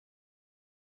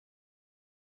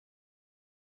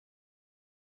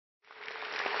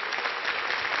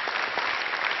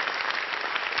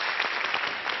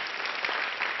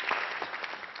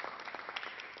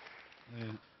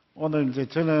오늘 이제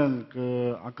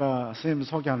저는 아까 선생님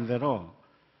소개한 대로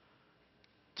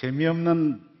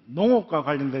재미없는 농업과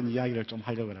관련된 이야기를 좀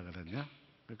하려고 하거든요.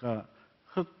 그러니까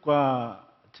흙과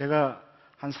제가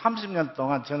한 30년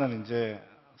동안 저는 이제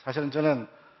사실은 저는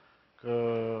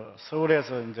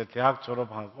서울에서 이제 대학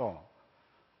졸업하고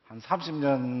한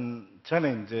 30년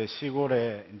전에 이제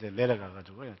시골에 이제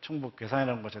내려가가지고요. 충북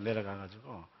괴산이라는 곳에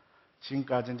내려가가지고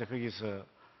지금까지 이제 거기서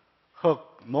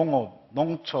흙, 농업,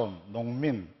 농촌,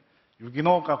 농민,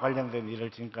 유기농업과 관련된 일을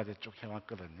지금까지 쭉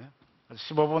해왔거든요. 그래서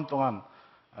 15분 동안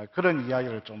그런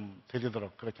이야기를 좀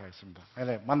드리도록 그렇게 하겠습니다.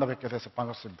 네, 만나 뵙게 돼서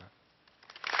반갑습니다.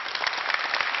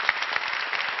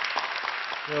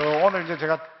 오늘 이제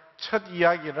제가 첫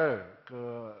이야기를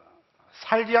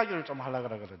살 이야기를 좀 하려고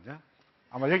그러거든요.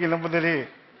 아마 여기 있는 분들이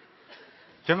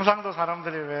경상도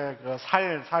사람들이 왜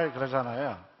살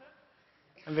그러잖아요.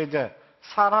 근데 이제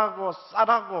살하고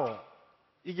쌀하고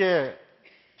이게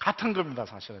같은 겁니다,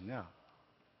 사실은요.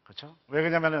 그렇죠? 왜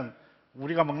그러냐면은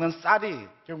우리가 먹는 쌀이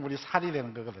결국 우리 살이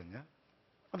되는 거거든요.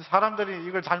 근데 사람들이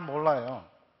이걸 잘 몰라요.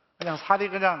 그냥 살이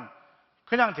그냥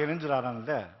되는 줄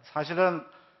알았는데 사실은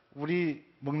우리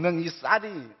먹는 이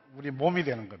쌀이 우리 몸이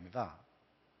되는 겁니다.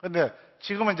 근데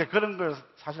지금은 이제 그런 걸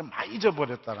사실 많이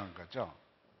잊어버렸다는 거죠.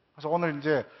 그래서 오늘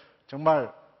이제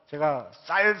정말 제가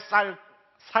살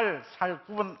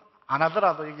구분 안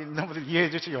하더라도 여기 있는 분들 이해해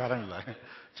주시기 바랍니다.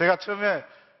 제가 처음에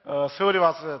서울에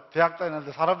와서 대학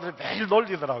다녔는데 사람들이 매일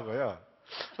놀리더라고요.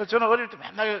 그래서 저는 어릴 때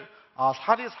맨날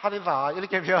살이 살이다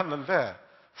이렇게 배웠는데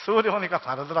서울에 오니까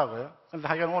다르더라고요. 근데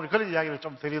하여간 오늘 그런 이야기를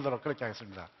좀 드리도록 그렇게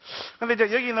하겠습니다. 근데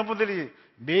이제 여기 있는 분들이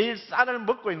매일 쌀을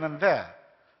먹고 있는데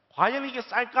과연 이게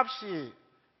쌀값이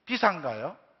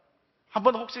비싼가요?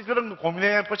 한번 혹시 그런 거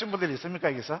고민해 보신 분들이 있습니까,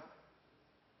 여기서?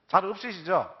 잘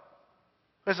없으시죠?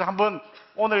 그래서 한번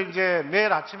오늘 이제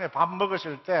내일 아침에 밥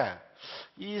먹으실 때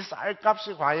이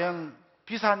쌀값이 과연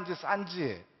비싼지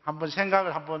싼지 한번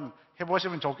생각을 한번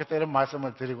해보시면 좋겠다 이런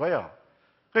말씀을 드리고요.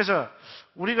 그래서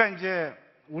우리가 이제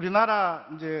우리나라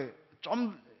이제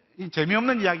좀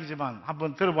재미없는 이야기지만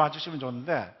한번 들어봐 주시면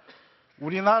좋은데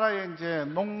우리나라에 이제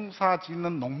농사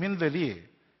짓는 농민들이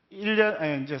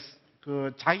 1년 이제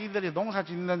자기들이 농사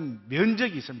짓는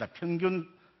면적이 있습니다.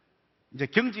 평균 이제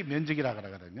경지 면적이라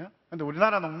그러거든요. 근데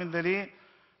우리나라 농민들이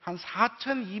한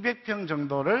 4,200평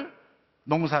정도를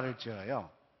농사를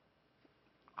지어요.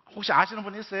 혹시 아시는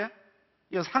분 있어요?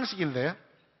 이거 상식인데요.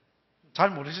 잘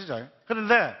모르시죠?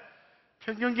 그런데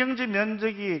평균 경지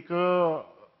면적이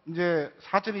이제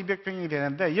 4,200평이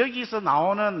되는데 여기서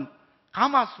나오는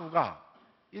가마수가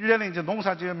 1년에 이제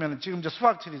농사 지으면 지금 이제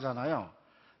수확철이잖아요.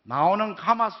 나오는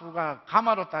가마수가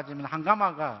가마로 따지면 한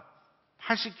가마가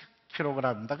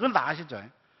 80kg입니다. 그건 다 아시죠?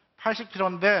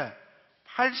 80kg인데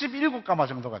 87가마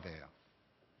정도가 돼요.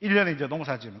 1년에 이제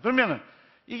농사 지으면. 그러면은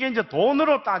이게 이제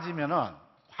돈으로 따지면은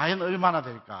과연 얼마나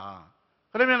될까?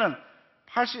 그러면은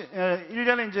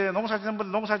 1년에 이제 농사 짓는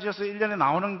분 농사 지어서 1년에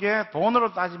나오는 게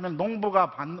돈으로 따지면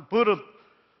농부가 벌어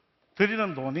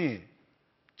드리는 돈이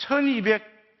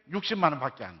 1,260만 원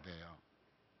밖에 안 돼요.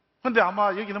 근데 아마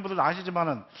여기 있는 분들도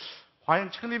아시지만은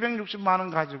과연 1,260만 원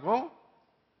가지고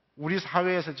우리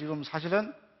사회에서 지금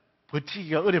사실은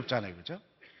버티기가 어렵잖아요. 그죠?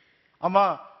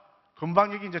 아마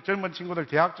금방 여기 이제 젊은 친구들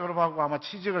대학 졸업하고 아마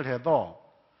취직을 해도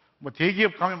뭐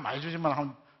대기업 가면 많이 주지만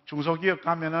한 중소기업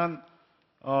가면은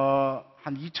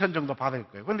한 2천 정도 받을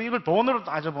거예요. 근데 이걸 돈으로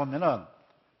따져보면은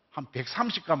한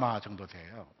 130가마 정도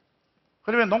돼요.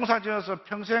 그러면 농사 지어서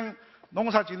평생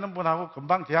농사 짓는 분하고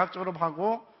금방 대학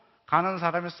졸업하고 가는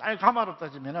사람이 쌀 가마로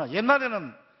따지면은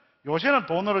옛날에는 요새는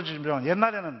돈으로 주면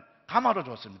옛날에는 가마로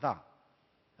줬습니다.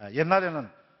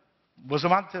 옛날에는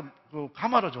머슴한테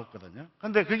가마로 줬거든요.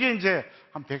 근데 그게 이제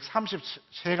한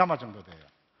 133가마 정도 돼요.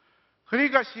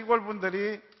 그러니까 시골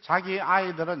분들이 자기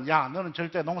아이들은 야, 너는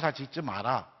절대 농사 짓지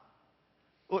마라.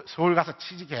 서울 가서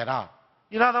취직해라.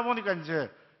 이러다 보니까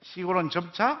이제 시골은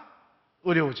점차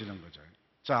어려워지는 거죠.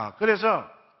 자, 그래서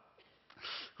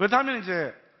그렇다면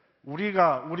이제 우리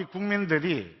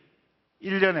국민들이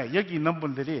 1년에 여기 있는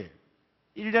분들이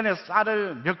 1년에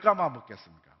쌀을 몇 가마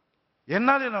먹겠습니까?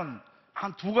 옛날에는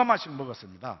한 2가마씩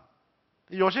먹었습니다.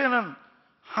 요새는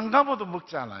한 가마도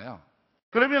먹지 않아요.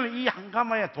 그러면 이 한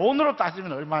가마에 돈으로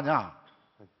따지면 얼마냐?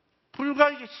 불과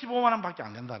이게 15만 원 밖에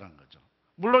안 된다는 거죠.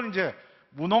 물론 이제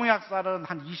무농약 쌀은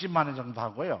한 20만 원 정도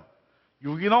하고요.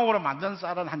 유기농으로 만든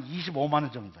쌀은 한 25만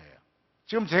원 정도예요.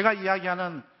 지금 제가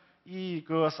이야기하는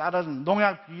쌀은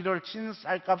농약 비료를 친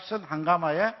쌀값은 한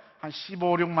가마에 한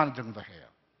 15, 16만 원 정도 해요.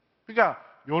 그러니까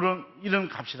이런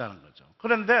값이라는 거죠.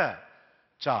 그런데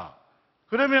자,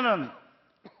 그러면은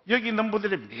여기 있는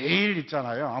분들이 매일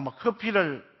있잖아요. 아마 커피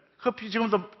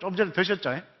지금도 좀 전에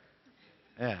드셨죠?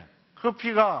 예.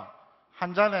 커피가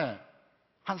한 잔에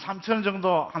한 3,000원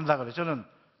정도 한다 그래요. 저는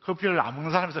커피를 안 먹는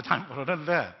사람이라서 잘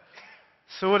모르는데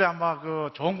서울에 아마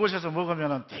그 좋은 곳에서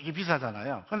먹으면 되게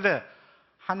비싸잖아요. 근데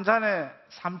한 잔에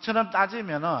 3,000원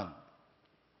따지면은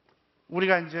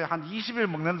우리가 이제 한 20일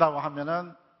먹는다고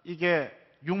하면은 이게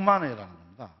 6만 원이라는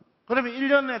겁니다. 그러면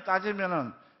 1년에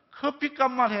따지면은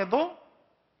커피값만 해도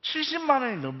 70만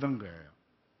원이 넘는 거예요.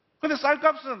 근데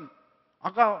쌀값은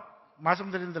아까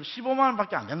말씀드린 대로 15만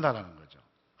원밖에 안 된다는 거죠.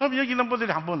 그럼 여기 있는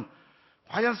분들이 한번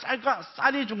과연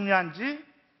쌀이 중요한지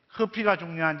커피가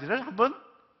중요한지를 한번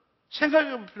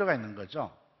생각해 볼 필요가 있는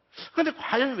거죠. 근데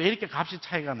과연 왜 이렇게 값이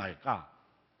차이가 날까?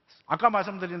 아까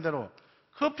말씀드린 대로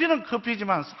커피는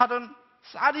커피지만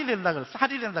쌀이 된다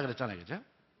그랬잖아요. 그죠?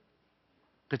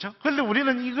 그렇죠? 그런데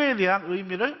우리는 이거에 대한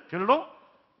의미를 별로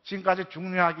지금까지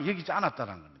중요하게 여기지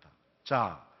않았다는 겁니다.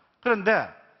 자, 그런데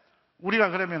우리가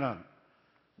그러면은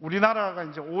우리나라가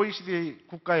이제 OECD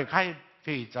국가에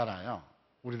가입되어 있잖아요.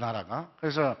 우리나라가.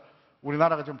 그래서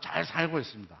우리나라가 좀 잘 살고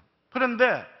있습니다.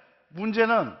 그런데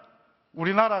문제는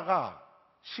우리나라가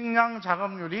식량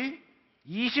작업률이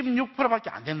 26%밖에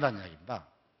안 된다는 이야기입니다.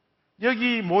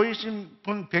 여기 모이신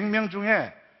분 100명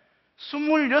중에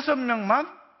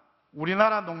 26명만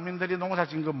우리나라 농민들이 농사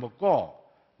지은 거 먹고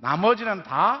나머지는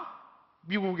다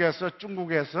미국에서,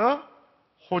 중국에서,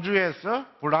 호주에서,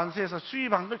 프랑스에서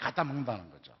수입한 걸 갖다 먹는다는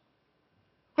거죠.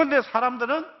 그런데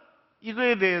사람들은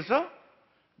이거에 대해서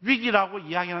위기라고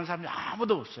이야기하는 사람이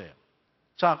아무도 없어요.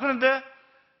 자, 그런데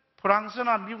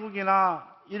프랑스나 미국이나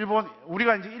일본,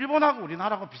 우리가 이제 일본하고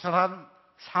우리나라하고 비슷한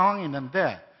상황이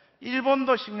있는데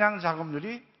일본도 식량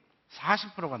작업률이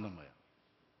 40%가 넘어요.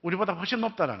 우리보다 훨씬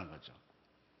높다라는 거죠.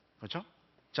 그렇죠?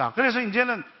 자, 그래서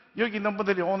이제는 여기 있는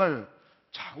분들이 오늘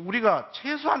자, 우리가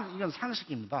최소한 이건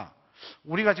상식입니다.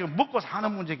 우리가 지금 먹고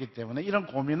사는 문제이기 때문에 이런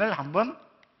고민을 한번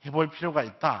해볼 필요가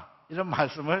있다. 이런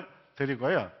말씀을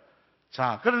드리고요.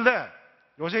 자, 그런데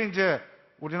요새 이제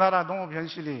우리나라 농업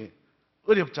현실이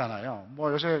어렵잖아요.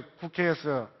 뭐 요새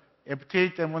국회에서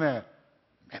FTA 때문에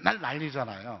맨날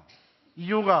난리잖아요.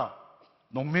 이유가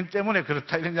농민 때문에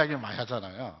그렇다 이런 이야기 많이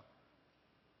하잖아요.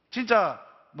 진짜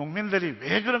농민들이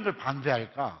왜 그런 걸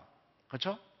반대할까?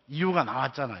 그렇죠? 이유가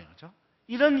나왔잖아요. 그렇죠?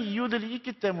 이런 이유들이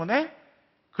있기 때문에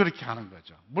그렇게 하는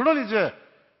거죠. 물론 이제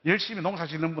열심히 농사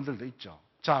짓는 분들도 있죠.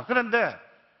 자, 그런데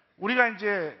우리가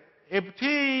이제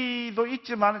FTA도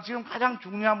있지만 지금 가장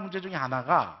중요한 문제 중에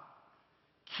하나가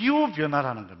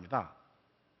기후변화라는 겁니다.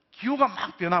 기후가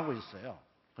막 변하고 있어요.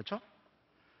 그렇죠?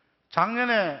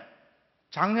 작년에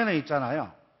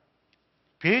있잖아요.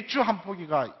 배추 한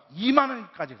포기가 2만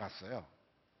원까지 갔어요.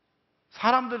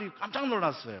 사람들이 깜짝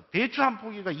놀랐어요. 배추 한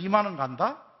포기가 2만 원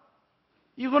간다?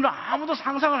 이거는 아무도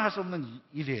상상을 할 수 없는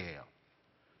일이에요.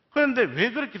 그런데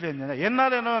왜 그렇게 됐느냐?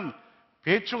 옛날에는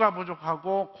배추가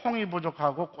부족하고 콩이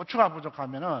부족하고 고추가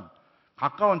부족하면은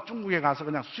가까운 중국에 가서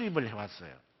그냥 수입을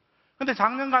해왔어요. 근데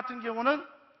작년 같은 경우는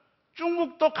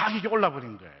중국도 가격이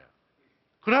올라버린 거예요.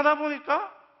 그러다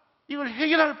보니까 이걸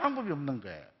해결할 방법이 없는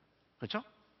거예요. 그렇죠?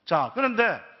 자,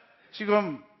 그런데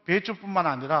지금 배추뿐만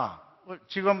아니라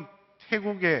지금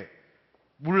태국에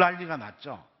물난리가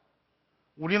났죠.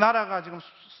 우리나라가 지금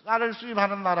쌀을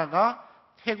수입하는 나라가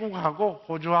태국하고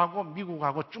호주하고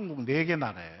미국하고 중국 4개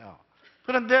나라예요.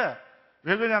 그런데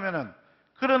왜 그러냐면은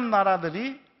그런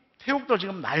나라들이 태국도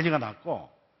지금 난리가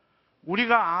났고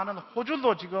우리가 아는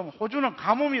호주도 지금 호주는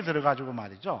가뭄이 들어가지고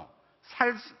말이죠.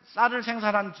 쌀을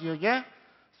생산한 지역에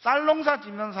쌀 농사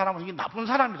짓는 사람은 이게 나쁜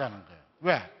사람이라는 거예요.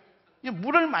 왜? 이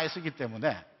물을 많이 쓰기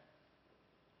때문에.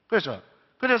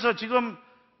 그래서 지금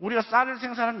우리가 쌀을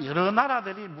생산하는 여러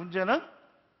나라들이 문제는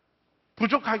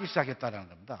부족하기 시작했다는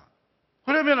겁니다.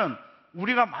 그러면은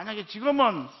우리가 만약에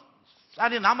지금은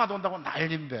쌀이 남아돈다고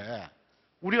난리인데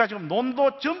우리가 지금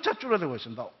논도 점차 줄어들고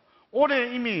있습니다.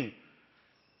 올해 이미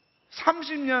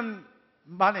 30년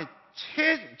만에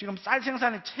지금 쌀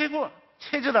생산이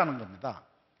최저라는 겁니다.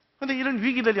 그런데 이런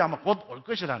위기들이 아마 곧 올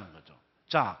것이라는 거죠.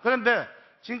 자, 그런데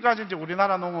지금까지 이제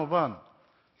우리나라 농업은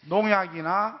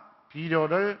농약이나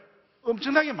비료를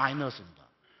엄청나게 많이 넣었습니다.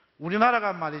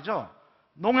 우리나라가 말이죠.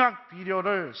 농약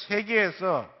비료를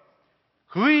세계에서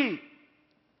거의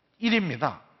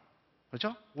 1위입니다.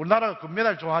 그렇죠? 우리나라가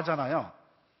금메달 좋아하잖아요.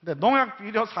 근데 농약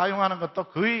비료 사용하는 것도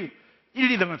거의 1,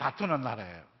 2등을 다투는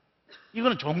나라예요.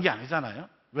 이거는 좋은 게 아니잖아요.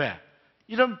 왜?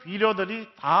 이런 비료들이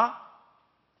다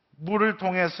물을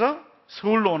통해서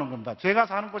서울로 오는 겁니다. 제가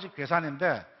사는 곳이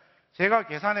괴산인데 제가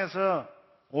괴산에서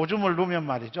오줌을 누면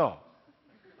말이죠.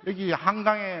 여기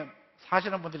한강에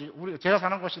사시는 분들이 제가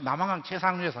사는 곳이 남한강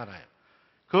최상류에 살아요.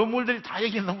 그 물들이 다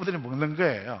여기 있는 분들이 먹는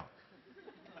거예요.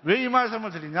 왜 이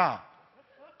말씀을 드리냐?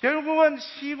 결국은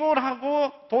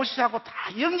시골하고 도시하고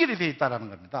다 연결이 되어 있다는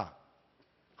겁니다.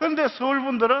 그런데 서울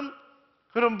분들은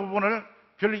그런 부분을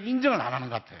별로 인정을 안 하는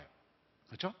것 같아요.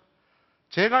 그렇죠?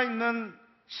 제가 있는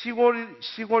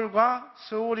시골과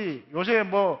서울이 요새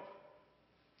뭐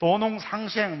도농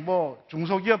상생, 뭐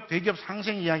중소기업, 대기업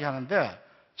상생 이야기 하는데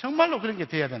정말로 그런 게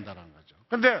돼야 된다는 거죠.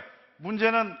 근데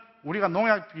문제는 우리가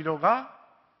농약 비료가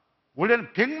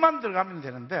원래는 100만 들어가면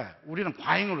되는데 우리는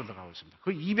과잉으로 들어가고 있습니다.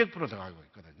 거의 200% 들어가고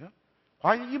있거든요.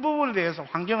 과연 이 부분에 대해서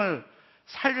환경을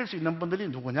살릴 수 있는 분들이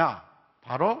누구냐?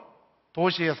 바로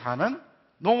도시에 사는,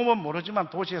 농업은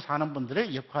모르지만 도시에 사는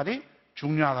분들의 역할이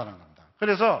중요하다는 겁니다.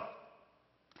 그래서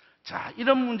자,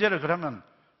 이런 문제를 그러면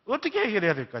어떻게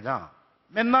해결해야 될 거냐?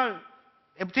 맨날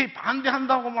FTA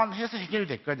반대한다고만 해서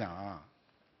해결될 거냐?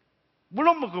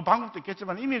 물론 뭐 그 방법도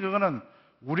있겠지만 이미 그거는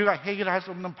우리가 해결할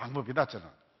수 없는 방법이다, 저는.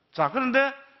 자,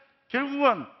 그런데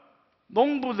결국은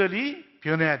농부들이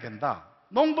변해야 된다.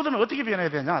 농부들은 어떻게 변해야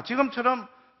되냐? 지금처럼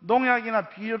농약이나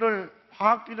비료를,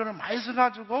 화학 비료를 많이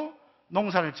써가지고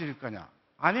농사를 지을 거냐?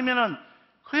 아니면은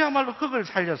그야말로 흙을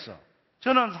살렸어.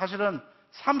 저는 사실은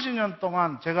 30년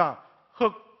동안 제가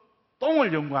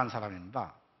똥을 연구한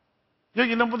사람입니다.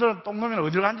 여기 있는 분들은 똥놈이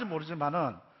어디로 간지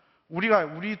모르지만은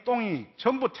우리 똥이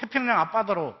전부 태평양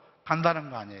앞바다로 간다는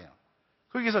거 아니에요.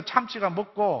 거기서 참치가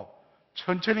먹고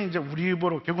천천히 이제 우리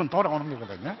입으로 결국은 돌아오는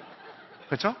거거든요.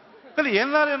 그렇죠? 근데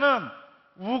옛날에는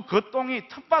그 똥이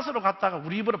텃밭으로 갔다가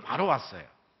우리 입으로 바로 왔어요.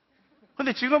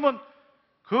 근데 지금은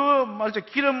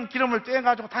기름을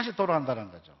떼가지고 다시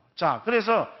돌아간다는 거죠. 자,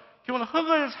 그래서 결국은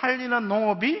흙을 살리는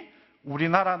농업이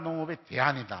우리나라 농업의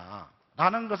대안이다.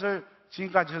 라는 것을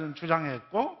지금까지 저는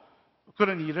주장했고,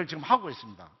 그런 일을 지금 하고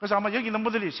있습니다. 그래서 아마 여기 있는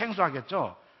분들이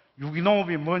생소하겠죠.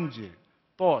 유기농업이 뭔지,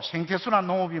 또 생태순환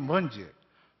농업이 뭔지.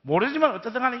 모르지만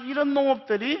어쨌든 간에 이런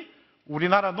농업들이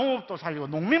우리나라 농업도 살리고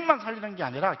농민만 살리는 게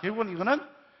아니라 결국은 이거는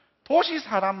도시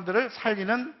사람들을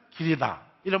살리는 길이다.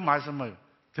 이런 말씀을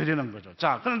드리는 거죠.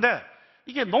 자, 그런데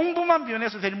이게 농부만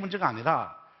변해서 될 문제가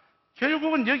아니라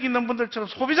결국은 여기 있는 분들처럼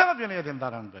소비자가 변해야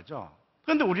된다는 거죠.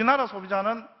 그런데 우리나라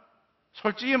소비자는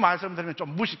솔직히 말씀드리면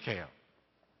좀 무식해요.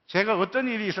 제가 어떤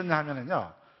일이 있었냐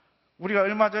하면은요, 우리가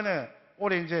얼마 전에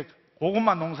올해 이제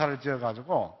고구마 농사를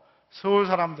지어가지고 서울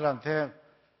사람들한테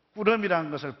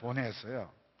꾸러미라는 것을 보냈어요.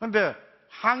 그런데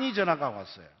항의 전화가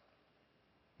왔어요.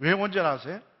 왜 온 줄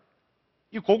아세요?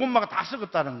 이 고구마가 다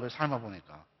썩었다는 거예요,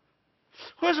 삶아보니까.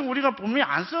 그래서 우리가 분명히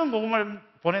안 썩은 고구마를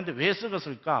보냈는데 왜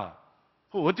썩었을까?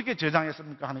 그거 어떻게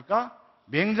저장했습니까? 하니까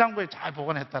냉장고에 잘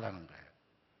보관했다라는 거예요.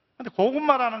 근데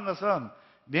고구마라는 것은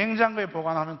냉장고에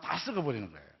보관하면 다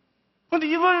썩어버리는 거예요. 근데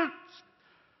이걸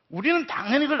우리는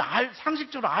당연히 그걸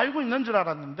상식적으로 알고 있는 줄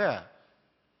알았는데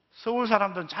서울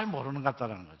사람들은 잘 모르는 것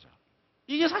같다는 거죠.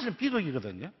 이게 사실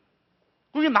비극이거든요.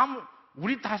 그게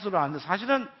우리 탓으로 안 돼.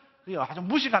 사실은 그게 아주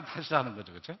무식한 탓이라는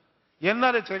거죠. 그렇죠?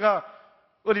 옛날에 제가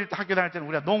어릴 때 학교 다닐 때는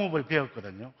우리가 농업을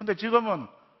배웠거든요. 근데 지금은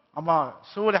아마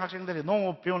서울의 학생들이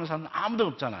농업 배우는 사람은 아무도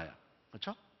없잖아요.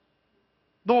 그렇죠?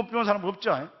 농업 배우는 사람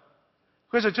없죠?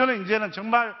 그래서 저는 이제는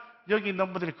정말 여기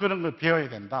있는 분들이 그런 걸 배워야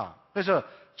된다. 그래서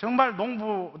정말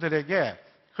농부들에게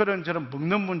그런저런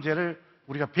먹는 문제를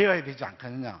우리가 배워야 되지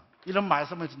않겠느냐. 이런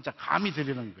말씀을 진짜 감히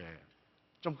드리는 거예요.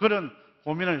 좀 그런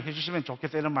고민을 해주시면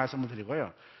좋겠다 이런 말씀을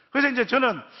드리고요. 그래서 이제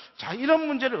저는 자, 이런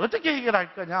문제를 어떻게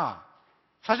해결할 거냐.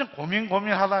 사실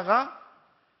고민하다가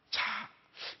자,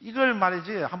 이걸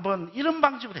말이지 한번 이런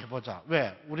방식으로 해보자.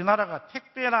 왜? 우리나라가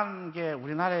택배라는 게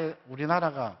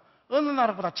우리나라가 어느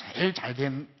나라보다 제일 잘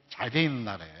돼 있는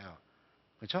나라예요.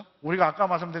 그렇죠? 우리가 아까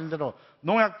말씀드린 대로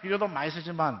농약 비료도 많이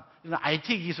쓰지만 이런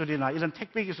IT 기술이나 이런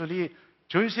택배 기술이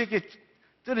전 세계에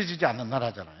떨어지지 않는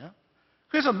나라잖아요.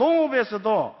 그래서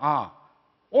농업에서도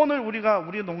오늘 우리가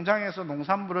우리 농장에서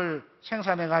농산물을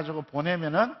생산해 가지고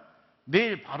보내면은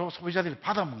내일 바로 소비자들이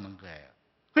받아 먹는 거예요.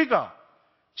 그러니까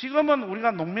지금은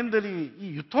우리가 농민들이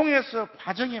이 유통에서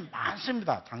과정이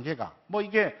많습니다. 단계가. 뭐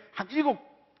이게 한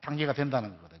 7단계가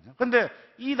된다는 거거든요. 근데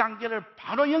이 단계를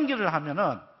바로 연결을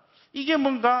하면은 이게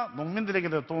뭔가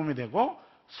농민들에게도 도움이 되고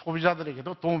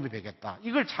소비자들에게도 도움이 되겠다.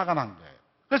 이걸 착안한 거예요.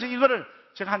 그래서 이거를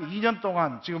제가 한 2년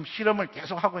동안 지금 실험을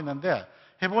계속 하고 있는데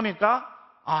해보니까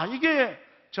이게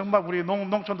정말 우리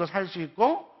농촌도 살 수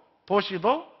있고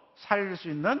도시도 살릴 수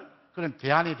있는 그런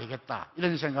대안이 되겠다.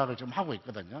 이런 생각을 지금 하고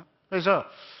있거든요. 그래서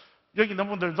여기 있는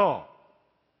분들도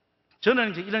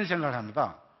저는 이제 이런 생각을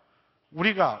합니다.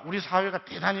 우리 사회가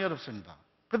대단히 어렵습니다.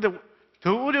 근데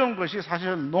더 어려운 것이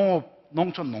사실은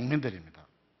농촌 농민들입니다.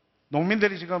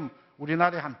 농민들이 지금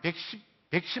우리나라에 한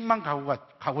 110만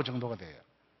가구 정도가 돼요.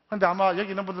 근데 아마 여기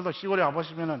있는 분들도 시골에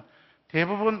와보시면은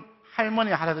대부분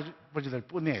할머니, 할아버지들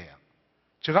뿐이에요.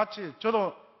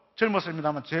 저도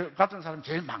젊었습니다만 저 같은 사람이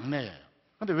제일 막내예요.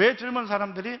 근데 왜 젊은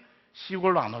사람들이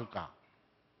시골로 안 올까?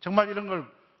 정말 이런 걸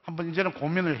한번 이제는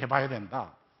고민을 해봐야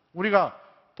된다. 우리가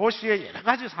도시의 여러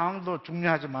가지 상황도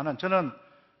중요하지만은 저는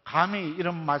감히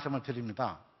이런 말씀을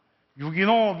드립니다.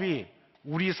 유기농업이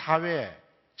우리 사회에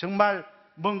정말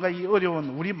뭔가 이 어려운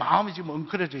우리 마음이 지금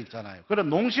엉클어져 있잖아요. 그런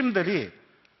농심들이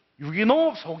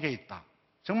유기농업 속에 있다.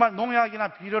 정말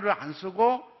농약이나 비료를 안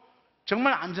쓰고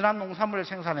정말 안전한 농산물을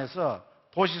생산해서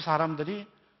도시 사람들이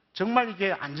정말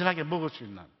이게 안전하게 먹을 수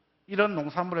있는 이런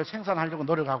농산물을 생산하려고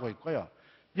노력하고 있고요.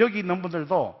 여기 있는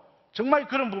분들도 정말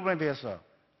그런 부분에 대해서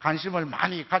관심을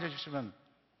많이 가져주시면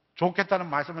좋겠다는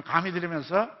말씀을 감히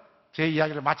드리면서 제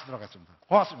이야기를 마치도록 하겠습니다.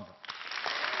 고맙습니다.